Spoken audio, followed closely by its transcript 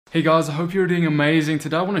Hey guys, I hope you're doing amazing.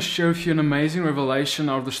 Today I want to share with you an amazing revelation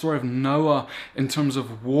out of the story of Noah in terms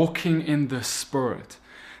of walking in the Spirit.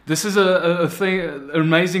 This is an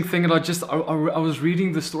amazing thing that I was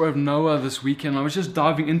reading the story of Noah this weekend. I was just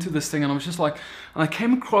diving into this thing and I was just like, and I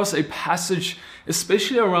came across a passage,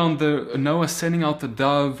 especially around the Noah sending out the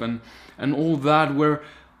dove and all that, where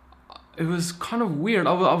it was kind of weird.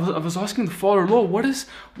 I was asking the Father, Lord, what is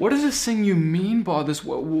this thing you mean by this?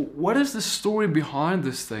 What is the story behind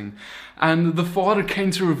this thing? And the Father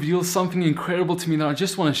came to reveal something incredible to me that I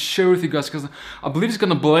just want to share with you guys, because I believe it's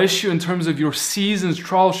going to bless you in terms of your seasons,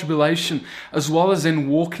 trial, tribulation, as well as in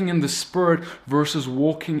walking in the Spirit versus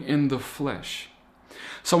walking in the flesh.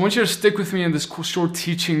 So I want you to stick with me in this short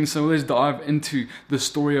teaching. So let's dive into the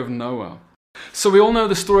story of Noah. So we all know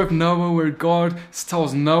the story of Noah, where God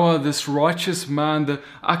tells Noah, this righteous man,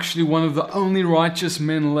 actually one of the only righteous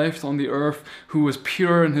men left on the earth, who was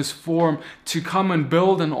pure in his form, to come and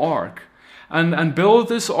build an ark. And build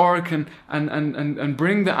this ark and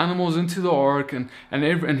bring the animals into the ark and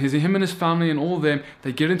him and his family and all of them,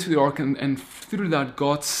 they get into the ark and through that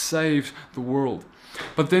God saves the world.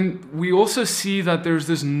 But then we also see that there's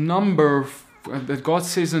this number that God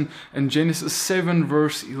says in Genesis 7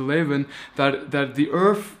 verse 11 that the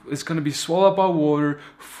earth is going to be swallowed by water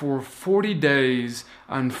for 40 days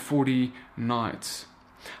and 40 nights.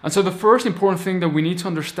 And so the first important thing that we need to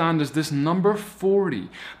understand is this number 40.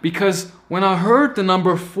 Because when I heard the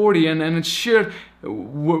number 40 and it should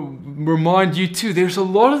remind you too, there's a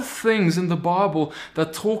lot of things in the Bible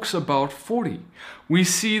that talks about 40. We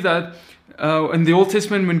see that in the Old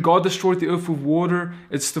Testament, when God destroyed the earth with water,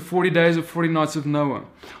 it's the 40 days and 40 nights of Noah.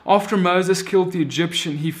 After Moses killed the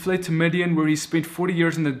Egyptian, he fled to Midian, where he spent 40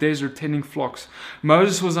 years in the desert tending flocks.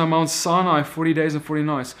 Moses was on Mount Sinai 40 days and 40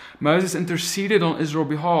 nights. Moses interceded on Israel's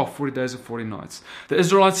behalf 40 days and 40 nights. The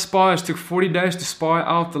Israelite spies took 40 days to spy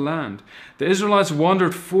out the land. The Israelites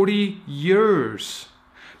wandered 40 years.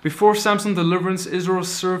 Before Samson's deliverance, Israel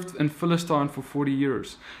served in Philistine for 40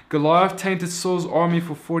 years. Goliath tainted Saul's army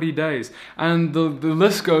for 40 days. And the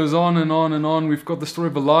list goes on and on and on. We've got the story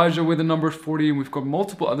of Elijah where the number is 40, and we've got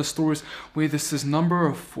multiple other stories where there's this number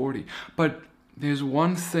of 40. But there's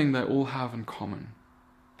one thing they all have in common.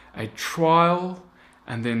 A trial,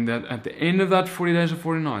 and then at the end of that 40 days and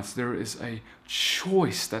 40 nights, there is a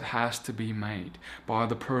choice that has to be made by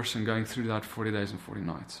the person going through that 40 days and 40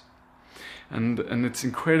 nights. And it's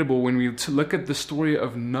incredible when we look at the story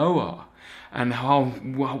of Noah and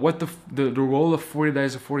what the role of 40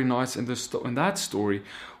 days and 40 nights in that story,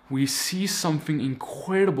 we see something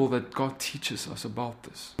incredible that God teaches us about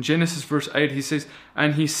this. In Genesis verse 8, he says,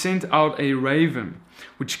 "And he sent out a raven,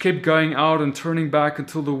 which kept going out and turning back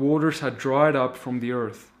until the waters had dried up from the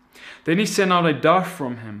earth. Then he sent out a dove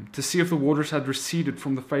from him to see if the waters had receded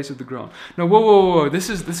from the face of the ground." Now, whoa! This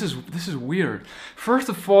is weird. First,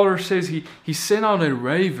 the Father says he sent out a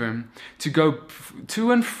raven to go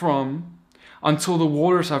to and from until the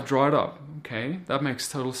waters have dried up. Okay, that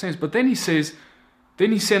makes total sense. But then he says,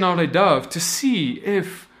 then he sent out a dove to see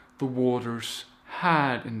if the waters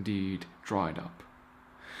had indeed dried up.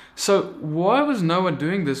 So why was Noah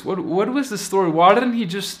doing this? What was the story? Why didn't he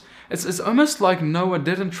just... It's almost like Noah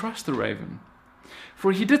didn't trust the raven.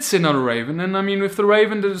 For he did send out a raven, and I mean, if the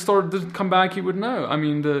raven didn't come back, he would know. I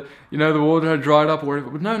mean, the water had dried up or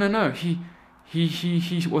whatever. But no.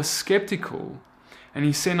 He was skeptical, and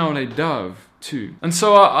he sent out a dove too. And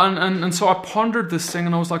so I pondered this thing,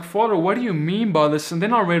 and I was like, Father, what do you mean by this? And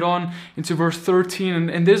then I read on into verse 13,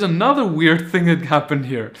 and there's another weird thing that happened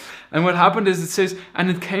here. And what happened is, it says, "And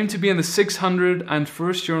it came to be in the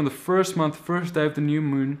 601st year, on the first month, first day of the new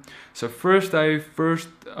moon," so first day,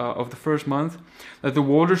 of the first month, "that the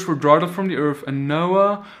waters were dried up from the earth, and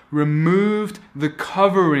Noah removed the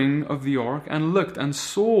covering of the ark, and looked, and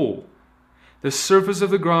saw the surface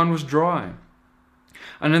of the ground was dry.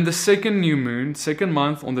 And in the second new moon, second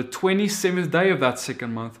month, on the 27th day of that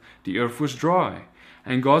second month, the earth was dry.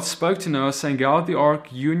 And God spoke to Noah, saying, Go out the ark,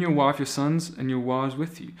 you and your wife, your sons, and your wives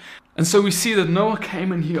with you." And so we see that Noah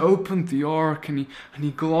came and he opened the ark, and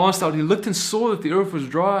he glanced out, and he looked and saw that the earth was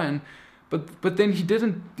dry, but then he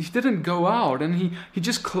didn't go out, and he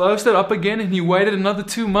just closed it up again, and he waited another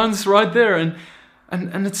 2 months right there, and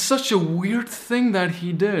it's such a weird thing that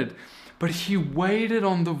he did. But he waited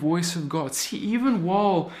on the voice of God. See, even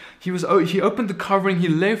while he opened the covering, he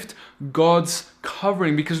left God's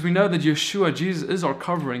covering, because we know that Yeshua, Jesus, is our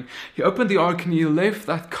covering. He opened the ark and he left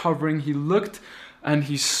that covering. He looked and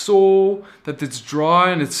he saw that it's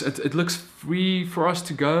dry and it looks free for us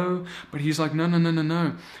to go. But he's like, no.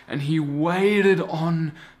 And he waited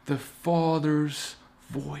on the Father's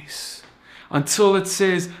voice. Until it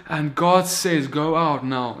says, and God says, go out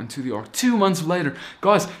now into the ark. 2 months later,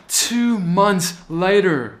 guys, 2 months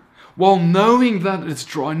later, while knowing that it's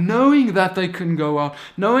dry, knowing that they couldn't go out,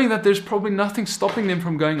 knowing that there's probably nothing stopping them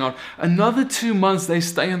from going out, another 2 months they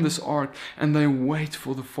stay in this ark and they wait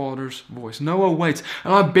for the Father's voice. Noah waits.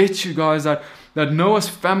 And I bet you guys that Noah's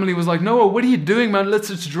family was like, Noah, what are you doing, man?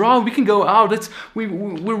 It's dry. We can go out.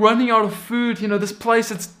 We're running out of food. This place,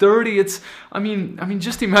 it's dirty. I mean,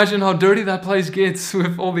 just imagine how dirty that place gets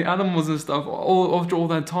with all the animals and stuff after all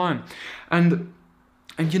that time. And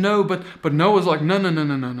but Noah's like, no.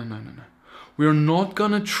 We're not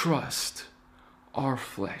going to trust our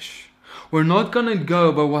flesh. We're not going to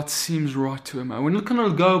go by what seems right to him. We're not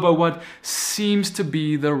going to go by what seems to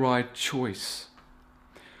be the right choice.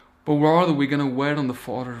 But rather, we're going to wait on the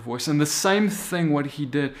Father's voice. And the same thing what he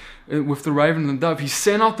did with the raven and the dove. He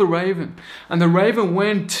sent out the raven. And the raven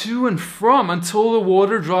went to and from until the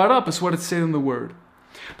water dried up. That's what it said in the Word.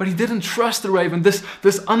 But he didn't trust the raven, this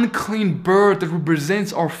unclean bird that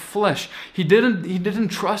represents our flesh. He didn't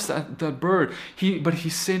trust that bird. But he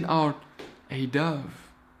sent out a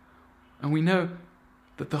dove. And we know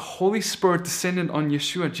that the Holy Spirit descended on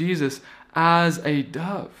Yeshua, Jesus, as a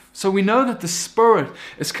dove. So we know that the Spirit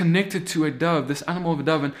is connected to a dove, this animal of a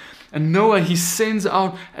dove. And Noah, he sends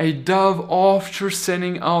out a dove after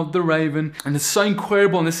sending out the raven. And it's so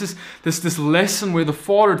incredible. And this is this lesson where the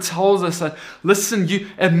Father tells us that, listen,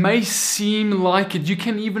 it may seem like it. You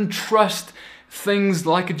can even trust things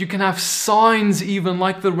like it. You can have signs even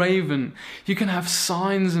like the raven. You can have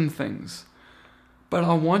signs and things. But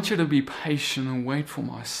I want you to be patient and wait for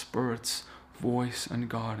my Spirit's voice and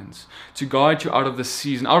guidance to guide you out of this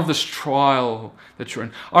season, out of this trial that you're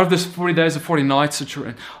in, out of this 40 days and 40 nights that you're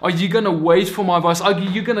in. Are you going to wait for my voice? Are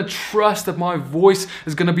you going to trust that my voice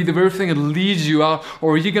is going to be the very thing that leads you out?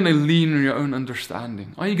 Or are you going to lean on your own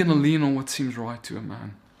understanding? Are you going to lean on what seems right to a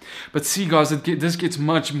man? But see, guys, this gets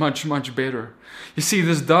much, much, much better. You see,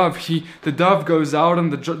 this dove, the dove goes out,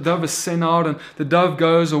 and the dove is sent out, and the dove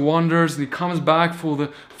goes and wanders, and he comes back for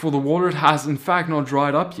the water. It has, in fact, not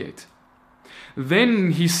dried up yet.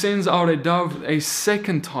 Then he sends out a dove a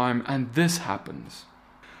second time, and this happens.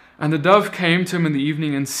 And the dove came to him in the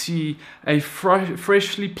evening, and see, a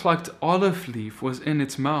freshly plucked olive leaf was in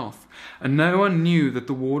its mouth. And no one knew that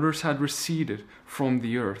the waters had receded from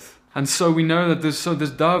the earth. And so we know that this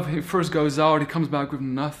dove, he first goes out, he comes back with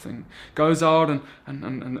nothing. Goes out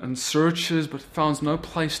and searches, but finds no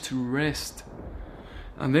place to rest.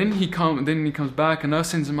 And then he comes back, and Noah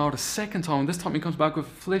sends him out a second time. And this time he comes back with a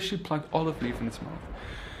fleshly plucked olive leaf in its mouth.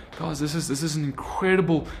 Guys, this is an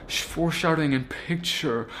incredible foreshadowing and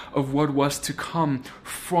picture of what was to come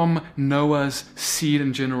from Noah's seed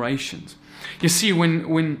and generations. You see,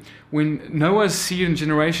 when Noah's seed and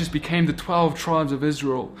generations became the 12 tribes of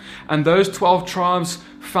Israel, and those 12 tribes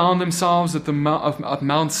found themselves at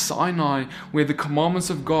Mount Sinai, where the commandments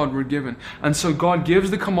of God were given. And so God gives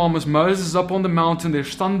the commandments. Moses is up on the mountain.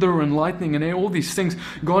 There's thunder and lightning and all these things.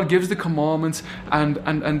 God gives the commandments,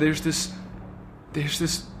 and there's this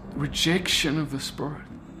rejection of the Spirit.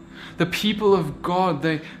 The people of God,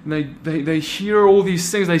 they hear all these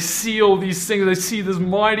things, they see all these things, they see this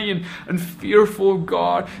mighty and fearful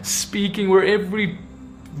God speaking, where every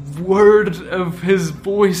word of his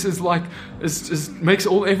voice makes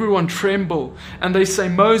everyone tremble. And they say,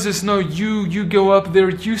 Moses, no, you go up there,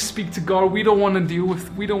 you speak to God. We don't want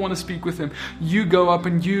to speak with him. You go up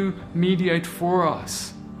and you mediate for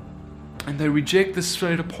us. And they reject the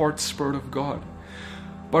straight apart Spirit of God.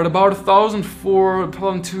 But about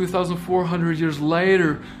 1,400 years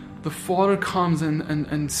later, the Father comes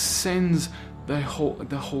and sends the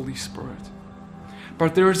Holy Spirit.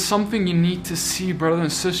 But there is something you need to see, brother and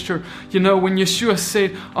sister. When Yeshua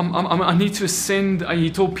said, I need to ascend, he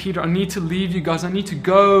told Peter, I need to leave you guys, I need to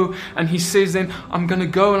go. And he says then, I'm going to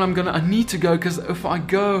go, and I need to go, because if I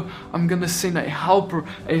go, I'm going to send a helper,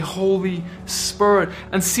 a Holy Spirit.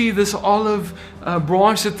 And see this olive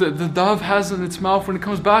branch that the dove has in its mouth, when it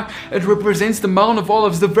comes back, it represents the Mount of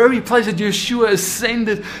Olives, the very place that Yeshua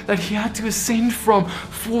ascended, that he had to ascend from,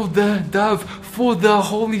 for the dove, for the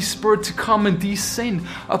Holy Spirit to come and descend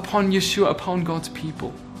upon Yeshua, upon God's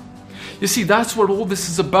people. You see, that's what all this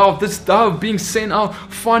is about. This dove being sent out,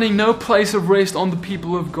 finding no place of rest on the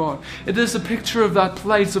people of God. It is a picture of that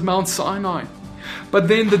place of Mount Sinai. But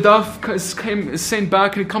then the dove is sent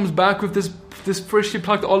back, and it comes back with this freshly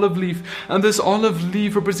plucked olive leaf. And this olive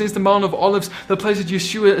leaf represents the Mount of Olives, the place that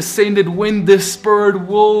Yeshua ascended, when the Spirit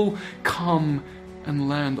will come and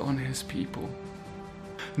land on his people.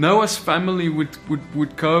 Noah's family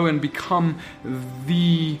would go and become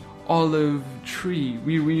the olive tree.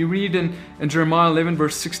 We read in Jeremiah 11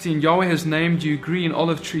 verse 16, Yahweh has named you green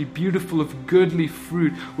olive tree, beautiful of goodly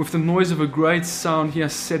fruit. With the noise of a great sound he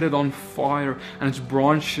has set it on fire, and its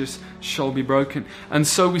branches shall be broken. And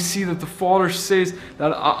so we see that the Father says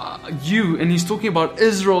that you, and he's talking about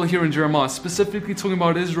Israel here in Jeremiah, specifically talking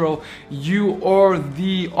about Israel, you are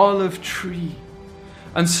the olive tree.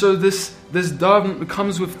 And so this dove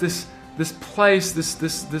comes with this place,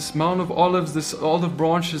 this Mount of Olives, this olive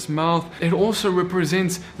branch's mouth. It also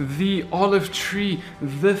represents the olive tree,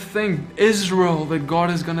 the thing, Israel, that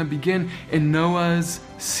God is going to begin in Noah's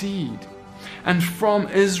seed. And from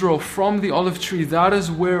Israel, from the olive tree, that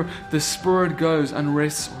is where the Spirit goes and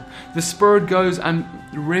rests on. The Spirit goes and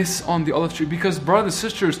rests on the olive tree. Because, brothers,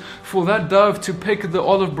 sisters, for that dove to pick the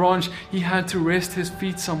olive branch, he had to rest his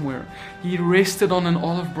feet somewhere. He rested on an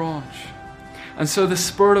olive branch. And so the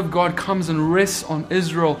Spirit of God comes and rests on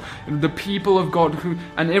Israel, the people of God,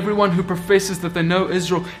 and everyone who professes that they know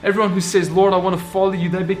Israel, everyone who says, Lord, I want to follow you,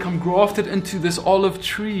 they become grafted into this olive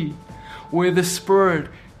tree where the Spirit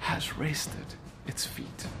has rested its feet.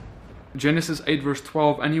 Genesis 8 verse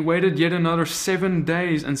 12, and he waited yet another 7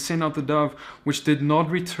 days and sent out the dove, which did not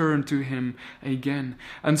return to him again.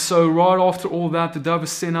 And so right after all that, the dove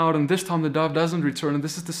is sent out, and this time the dove doesn't return. And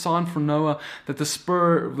this is the sign for Noah that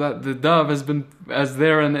the dove has been as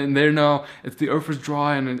there, and there now, the earth is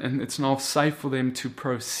dry, and it's now safe for them to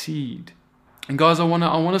proceed. And guys, I want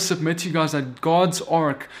to submit to you guys that God's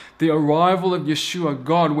ark, the arrival of Yeshua,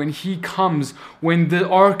 God, when he comes, when the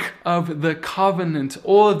ark of the covenant,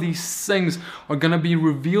 all of these things are going to be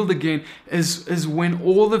revealed again, is when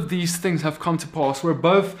all of these things have come to pass. Where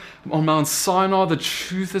both on Mount Sinai, the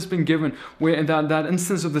truth has been given, where in that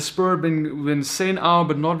instance of the Spirit been sent out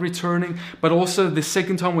but not returning, but also the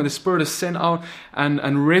second time when the Spirit is sent out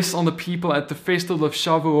and rests on the people at the festival of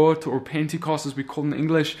Shavuot, or Pentecost as we call it in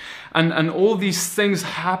English, and all these things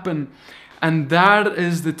happen. And that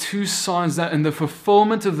is the two signs, that in the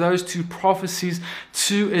fulfillment of those two prophecies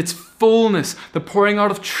to its fullness, the pouring out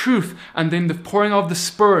of truth and then the pouring out of the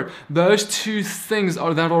Spirit, those two things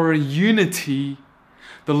are a unity.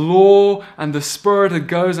 The law and the Spirit that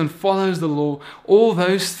goes and follows the law, all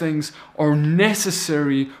those things are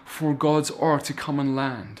necessary for God's ark to come and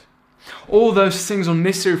land. All those things are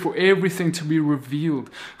necessary for everything to be revealed.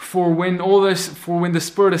 For when the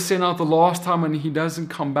Spirit is sent out the last time and he doesn't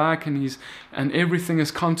come back and everything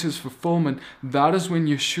has come to its fulfillment, that is when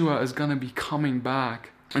Yeshua is going to be coming back.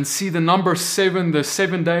 And see, the number 7, the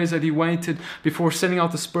 7 days that he waited before sending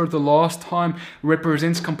out the Spirit the last time,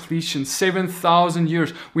 represents completion. 7,000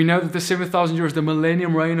 years. We know that the 7,000 years, the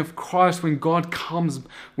millennium reign of Christ, when God comes,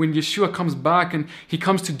 when Yeshua comes back and he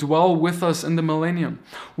comes to dwell with us in the millennium.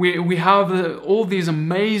 We have all these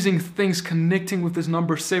amazing things connecting with this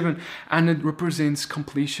number 7, and it represents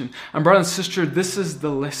completion. And brother and sister, this is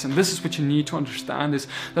the lesson. This is what you need to understand, is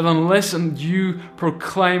that unless you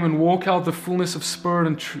proclaim and walk out the fullness of Spirit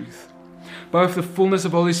and truth, both the fullness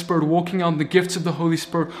of Holy Spirit, walking out the gifts of the Holy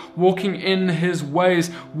Spirit, walking in his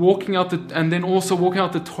ways, and then also walking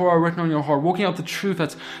out the Torah written on your heart, walking out the truth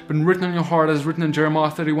that's been written on your heart, as written in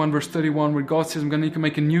Jeremiah 31 verse 31, where God says, I'm going to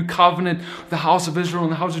make a new covenant with the house of Israel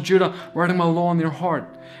and the house of Judah, writing my law on their heart.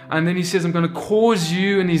 And then he says, I'm going to cause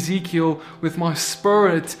you in Ezekiel with my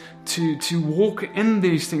Spirit to walk in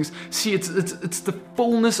these things. See, it's the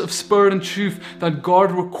fullness of Spirit and truth that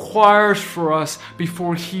God requires for us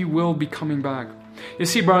before he will be coming back. You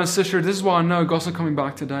see, brother and sister, this is why I know God's not coming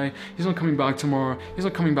back today. He's not coming back tomorrow. He's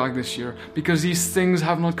not coming back this year, because these things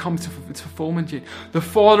have not come to its fulfillment yet. The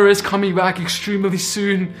Father is coming back extremely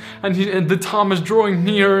soon, and the time is drawing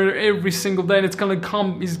near every single day, and it's going to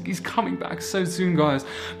come. He's coming back so soon, guys.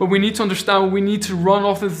 But we need to understand, we need to run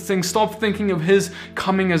off of the things. Stop thinking of his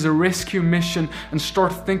coming as a rescue mission and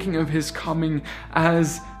start thinking of his coming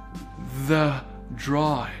as the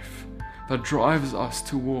drive that drives us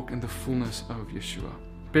to walk in the fullness of Yeshua.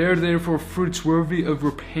 Bear therefore fruits worthy of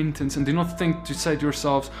repentance, and do not think to say to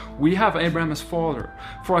yourselves, we have Abraham as father.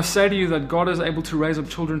 For I say to you that God is able to raise up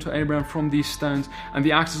children to Abraham from these stones, and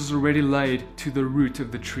the axe is already laid to the root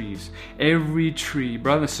of the trees. Every tree,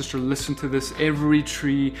 brother and sister, listen to this, every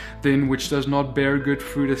tree then which does not bear good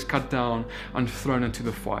fruit is cut down and thrown into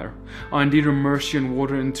the fire. I indeed have mercy and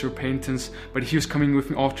water into repentance, but he who is coming with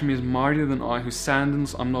me after me is mightier than I, whose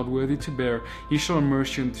sandals I'm not worthy to bear. He shall have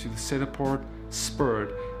mercy into the set apart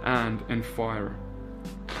Spirit and in fire.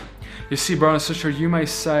 You see, brother and sister, you may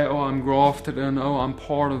say, oh, I'm grafted in, oh, I'm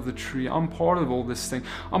part of the tree, I'm part of all this thing,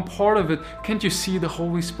 I'm part of it. Can't you see the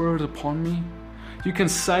Holy Spirit upon me? You can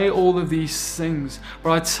say all of these things,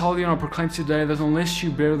 but I tell you and I proclaim today that unless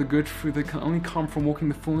you bear the good fruit that can only come from walking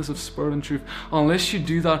the fullness of Spirit and truth, unless you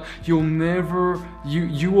do that, you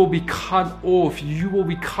will be cut off. You will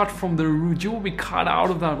be cut from the root. You will be cut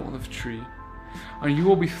out of that olive tree, and you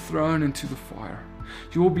will be thrown into the fire.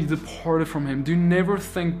 You will be departed from Him. Don't ever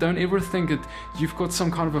think that you've got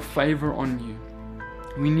some kind of a favor on you.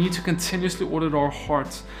 We need to continuously audit our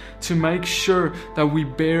hearts to make sure that we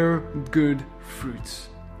bear good fruits.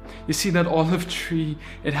 You see, that olive tree,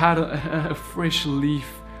 it had a fresh leaf.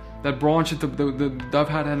 That branch that the dove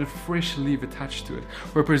had a fresh leaf attached to it,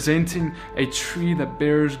 representing a tree that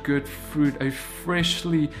bears good fruit, a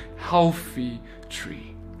freshly healthy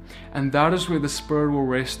tree. And that is where the Spirit will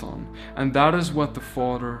rest on. And that is what the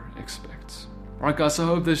Father expects. Alright guys, I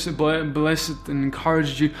hope this blessed and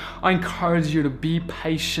encouraged you. I encourage you to be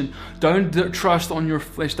patient. Don't trust on your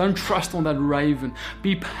flesh. Don't trust on that raven.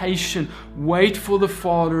 Be patient. Wait for the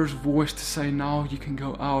Father's voice to say, now you can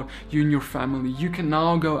go out, you and your family. You can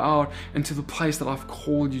now go out into the place that I've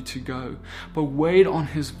called you to go. But wait on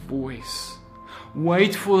His voice.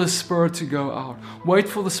 Wait for the Spirit to go out. Wait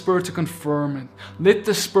for the Spirit to confirm it. Let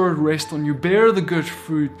the Spirit rest on you. Bear the good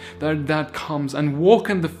fruit that comes and walk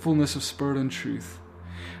in the fullness of Spirit and truth.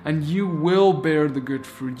 And you will bear the good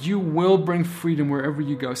fruit. You will bring freedom wherever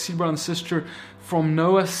you go. See, brother and sister, from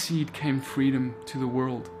Noah's seed came freedom to the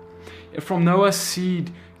world. From Noah's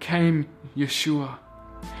seed came Yeshua.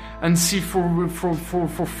 And see, for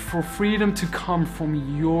freedom to come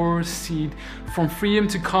from your seed, from freedom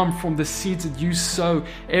to come from the seeds that you sow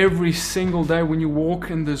every single day when you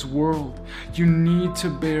walk in this world, you need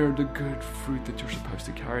to bear the good fruit that you're supposed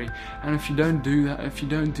to carry. And if you don't do that,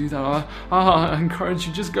 I encourage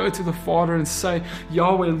you, just go to the Father and say,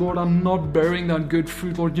 Yahweh, Lord, I'm not bearing that good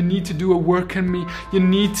fruit. Lord, you need to do a work in me. You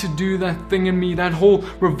need to do that thing in me, that whole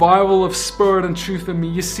revival of Spirit and truth in me.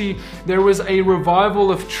 You see, there was a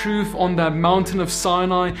revival of truth on that mountain of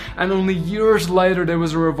Sinai, and only years later there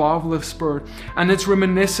was a revival of Spirit. And it's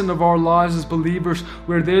reminiscent of our lives as believers,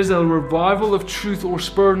 where there's a revival of truth or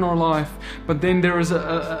Spirit in our life, but then there is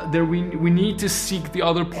we need to seek the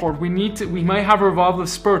other part. We may have a revival of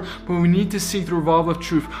Spirit, but we need to seek the revival of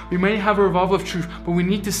truth. We may have a revival of truth, but we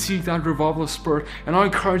need to seek that revival of Spirit. And I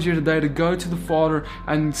encourage you today to go to the Father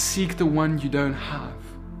and seek the one you don't have.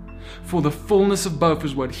 For the fullness of both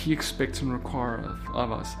is what He expects and requires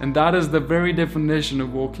of us. And that is the very definition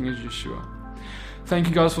of walking as Yeshua. Thank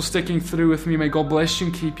you guys for sticking through with me. May God bless you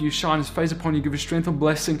and keep you, shine His face upon you, give you strength and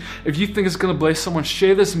blessing. If you think it's going to bless someone,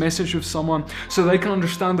 share this message with someone so they can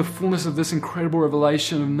understand the fullness of this incredible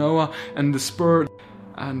revelation of Noah and the Spirit.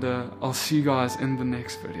 And I'll see you guys in the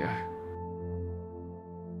next video.